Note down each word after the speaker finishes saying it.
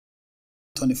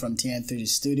Tony from TN3D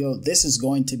Studio. This is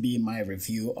going to be my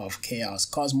review of Chaos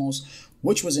Cosmos,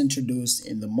 which was introduced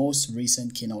in the most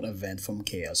recent keynote event from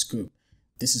Chaos Group.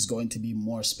 This is going to be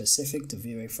more specific to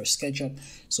Vray for Sketchup,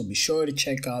 so be sure to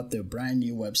check out their brand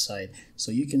new website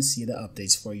so you can see the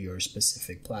updates for your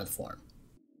specific platform.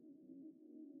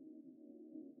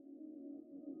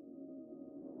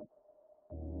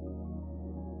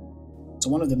 So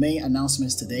one of the main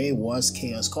announcements today was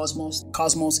Chaos Cosmos.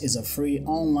 Cosmos is a free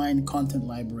online content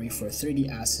library for 3D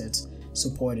assets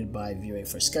supported by Vray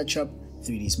for Sketchup,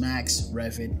 3ds Max,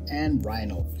 Revit, and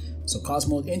Rhino. So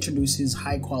Cosmos introduces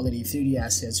high-quality 3D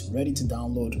assets ready to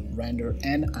download, render,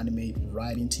 and animate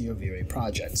right into your Vray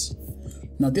projects.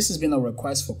 Now this has been a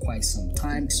request for quite some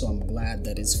time, so I'm glad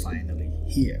that it's finally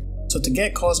here. So to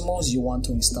get Cosmos, you want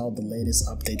to install the latest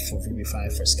update for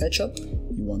Vray for Sketchup.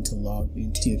 You want to log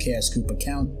into your Chaos Group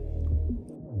account.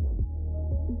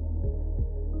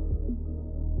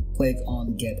 Click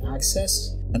on Get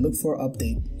Access and look for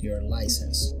Update Your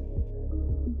License.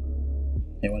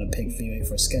 You want to pick Vray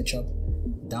for Sketchup,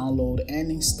 download and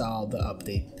install the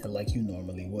update like you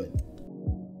normally would.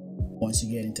 Once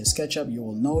you get into SketchUp, you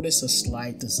will notice a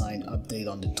slight design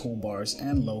update on the toolbars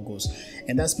and logos,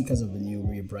 and that's because of the new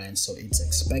rebrand, so it's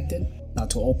expected. Now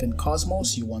to open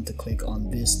Cosmos, you want to click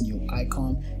on this new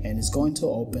icon and it's going to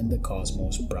open the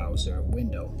Cosmos browser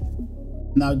window.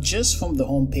 Now just from the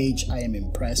home page, I am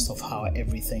impressed of how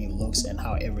everything looks and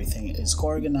how everything is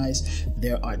organized.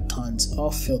 There are tons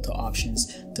of filter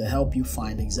options to help you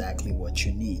find exactly what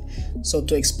you need. So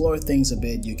to explore things a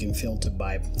bit, you can filter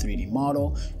by 3D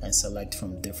model and select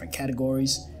from different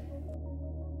categories.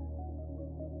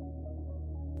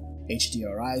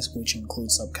 HDRIs, which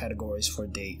include subcategories for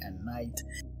day and night,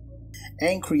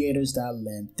 and creators that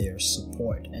lend their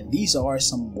support. And these are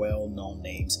some well-known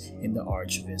names in the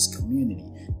ArchViz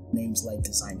community. Names like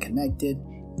Design Connected,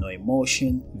 No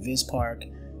Emotion, VizPark.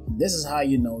 And this is how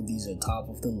you know these are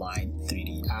top-of-the-line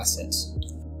 3D assets.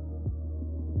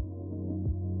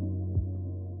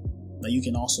 Now you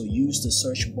can also use the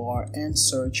search bar and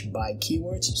search by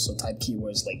keywords. So type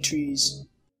keywords like trees,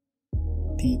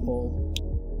 people,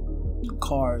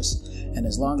 cars, and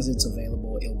as long as it's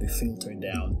available, it'll be filtered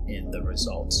down in the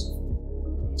results.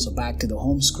 So back to the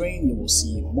home screen, you will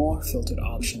see more filtered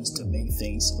options to make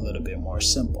things a little bit more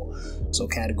simple. So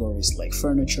categories like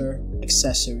furniture,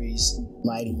 accessories,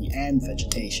 lighting, and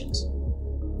vegetations.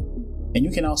 And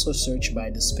you can also search by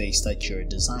the space that you're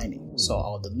designing. So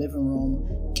all the living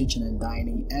room, kitchen and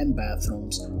dining, and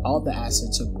bathrooms, all the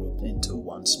assets are grouped into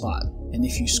one spot. And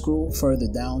if you scroll further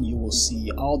down, you will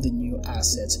see all the new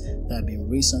assets that have been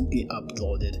recently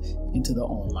uploaded into the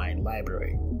online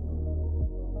library.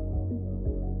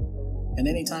 And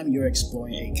anytime you're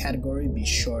exploring a category, be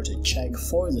sure to check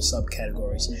for the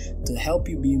subcategories to help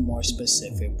you be more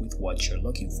specific with what you're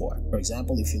looking for. For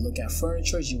example, if you look at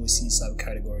furniture, you will see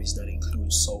subcategories that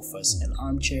include sofas and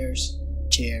armchairs,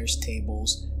 chairs,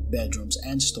 tables, bedrooms,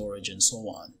 and storage, and so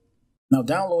on. Now,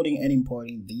 downloading and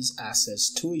importing these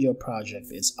assets to your project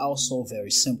is also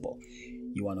very simple.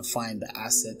 You want to find the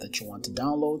asset that you want to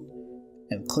download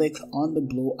and click on the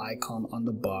blue icon on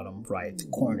the bottom right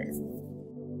corner.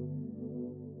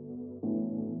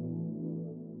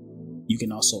 You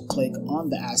can also click on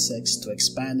the assets to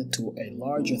expand it to a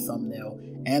larger thumbnail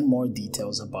and more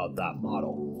details about that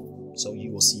model. So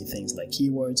you will see things like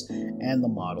keywords and the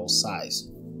model size.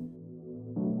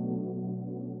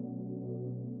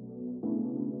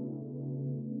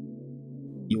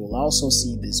 You will also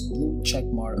see this blue check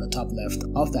mark on the top left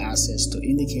of the assets to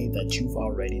indicate that you've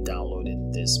already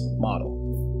downloaded this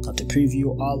model. Now to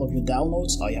preview all of your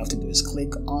downloads, all you have to do is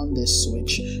click on this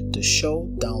switch to show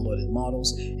downloaded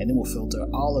models, and it will filter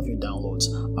all of your downloads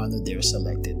under their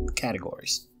selected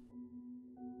categories.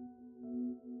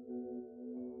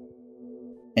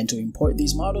 And to import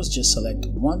these models, just select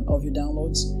one of your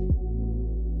downloads,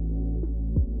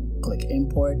 click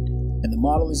import, and the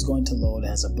model is going to load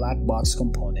as a black box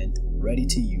component ready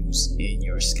to use in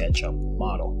your SketchUp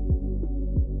model.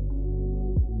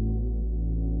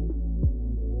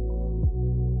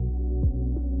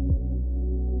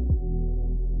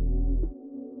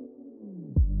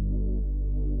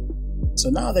 So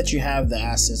now that you have the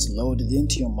assets loaded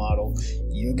into your model,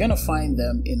 you're going to find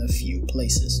them in a few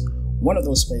places. One of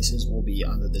those places will be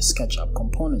under the SketchUp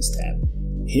Components tab.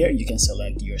 Here you can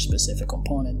select your specific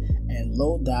component and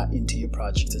load that into your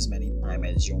project as many times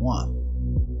as you want.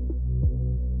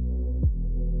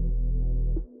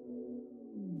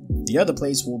 The other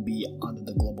place will be under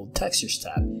the Global Textures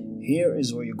tab. Here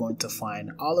is where you're going to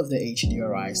find all of the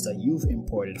HDRIs that you've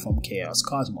imported from Chaos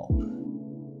Cosmos.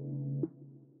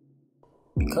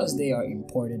 Because they are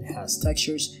imported as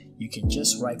textures, you can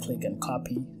just right click and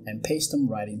copy and paste them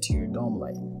right into your dome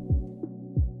light.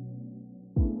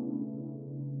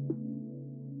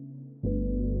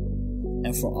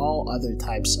 And for all other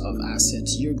types of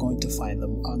assets, you're going to find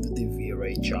them under the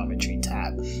Vray Geometry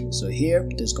tab. So here,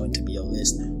 there's going to be a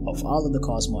list of all of the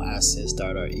Cosmos assets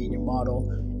that are in your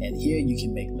model, and here you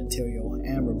can make material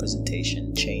and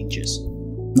representation changes.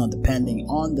 Now, depending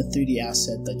on the 3D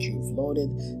asset that you've loaded,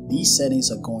 these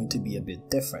settings are going to be a bit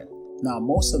different. Now,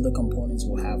 most of the components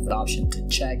will have the option to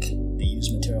check the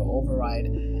use material override,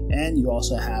 and you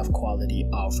also have quality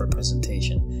of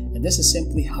representation. And this is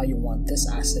simply how you want this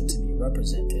asset to be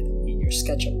represented in your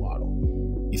SketchUp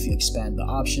model. If you expand the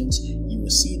options, you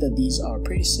will see that these are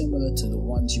pretty similar to the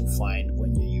ones you find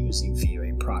when you're using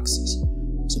Vray proxies.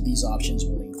 So these options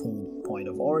will include point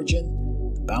of origin,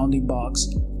 the bounding box,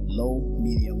 low,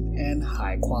 medium, and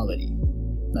high quality.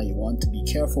 Now you want to be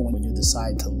careful when you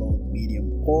decide to load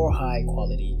medium or high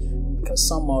quality, because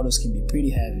some models can be pretty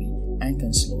heavy and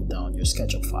can slow down your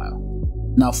SketchUp file.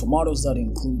 Now for models that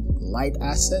include light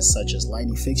assets such as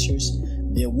lighting fixtures,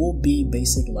 there will be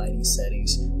basic lighting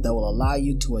settings that will allow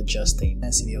you to adjust the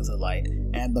intensity of the light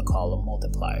and the color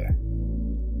multiplier.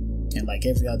 And like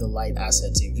every other light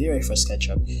assets in Vray for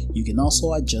SketchUp, you can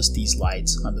also adjust these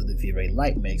lights under the Vray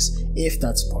light mix if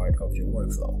that's part of your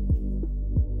workflow.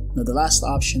 Now the last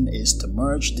option is to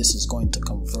merge. This is going to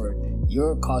convert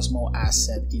your Cosmos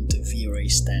asset into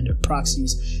Vray standard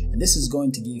proxies, and this is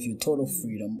going to give you total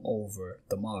freedom over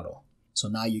the model. So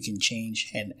now you can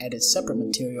change and edit separate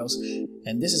materials,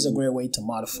 and this is a great way to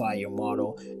modify your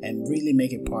model and really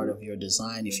make it part of your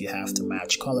design if you have to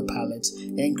match color palettes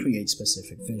and create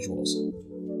specific visuals.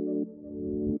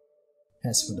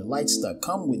 As for the lights that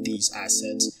come with these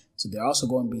assets, so they're also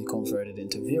going to be converted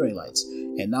into Vray lights,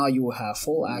 and now you will have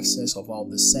full access of all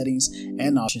the settings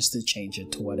and options to change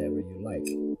it to whatever you like.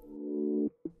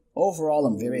 Overall,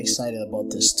 I'm very excited about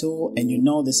this tool, and you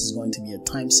know this is going to be a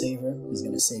time saver. It's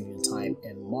going to save you time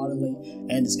in modeling,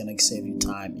 and it's going to save you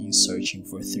time in searching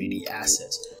for 3D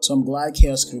assets. So I'm glad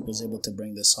Chaos Group was able to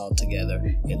bring this all together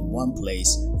in one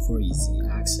place for easy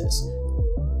access.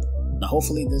 Now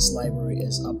hopefully this library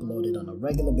is uploaded on a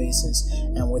regular basis,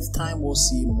 and with time we'll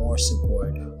see more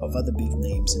support of other big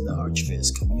names in the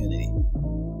ArchViz community.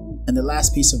 And the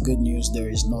last piece of good news, there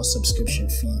is no subscription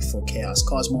fee for Chaos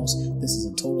Cosmos. This is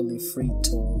a totally free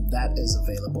tool that is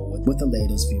available with the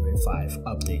latest Vray 5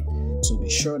 update. So be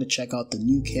sure to check out the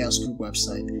new Chaos Group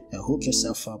website and hook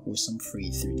yourself up with some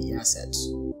free 3D assets.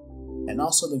 And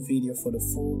also the video for the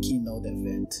full keynote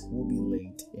event will be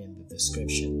linked in the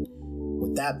description.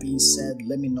 With that being said,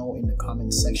 let me know in the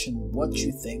comment section what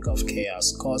you think of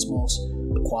Chaos Cosmos,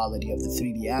 the quality of the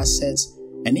 3D assets,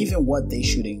 and even what they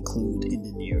should include in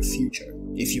the near future.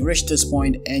 If you reached this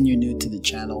point and you're new to the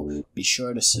channel, be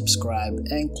sure to subscribe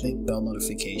and click bell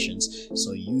notifications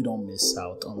so you don't miss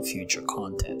out on future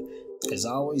content. As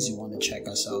always, you want to check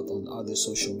us out on other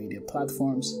social media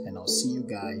platforms, and I'll see you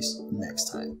guys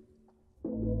next time.